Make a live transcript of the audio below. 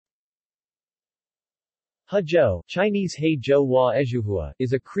Hezhou, Chinese Hezhou wa Ezhuhua,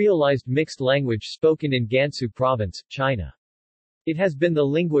 is a creolized mixed language spoken in Gansu Province, China. It has been the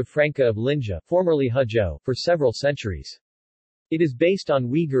lingua franca of Linjia, formerly Hezhou, for several centuries. It is based on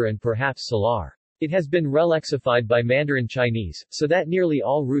Uyghur and perhaps Salar. It has been relexified by Mandarin Chinese, so that nearly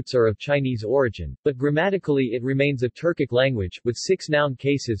all roots are of Chinese origin, but grammatically it remains a Turkic language, with 6 noun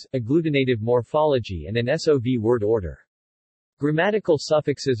cases, agglutinative morphology and an SOV word order. Grammatical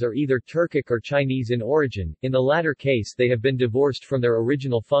suffixes are either Turkic or Chinese in origin. In the latter case they have been divorced from their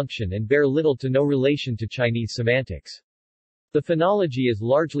original function and bear little to no relation to Chinese semantics. The phonology is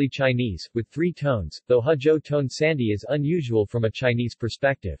largely Chinese, with 3 tones, though Hezhou tone sandi is unusual from a Chinese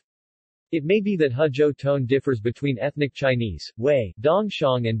perspective. It may be that Hezhou tone differs between ethnic Chinese, Hui,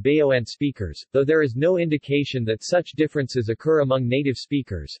 Dongxiang and Baoan speakers, though there is no indication that such differences occur among native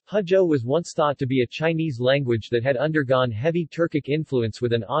speakers. Hezhou was once thought to be a Chinese language that had undergone heavy Turkic influence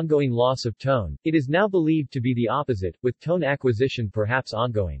with an ongoing loss of tone. It is now believed to be the opposite, with tone acquisition perhaps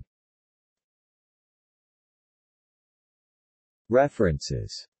ongoing.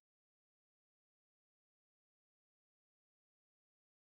 References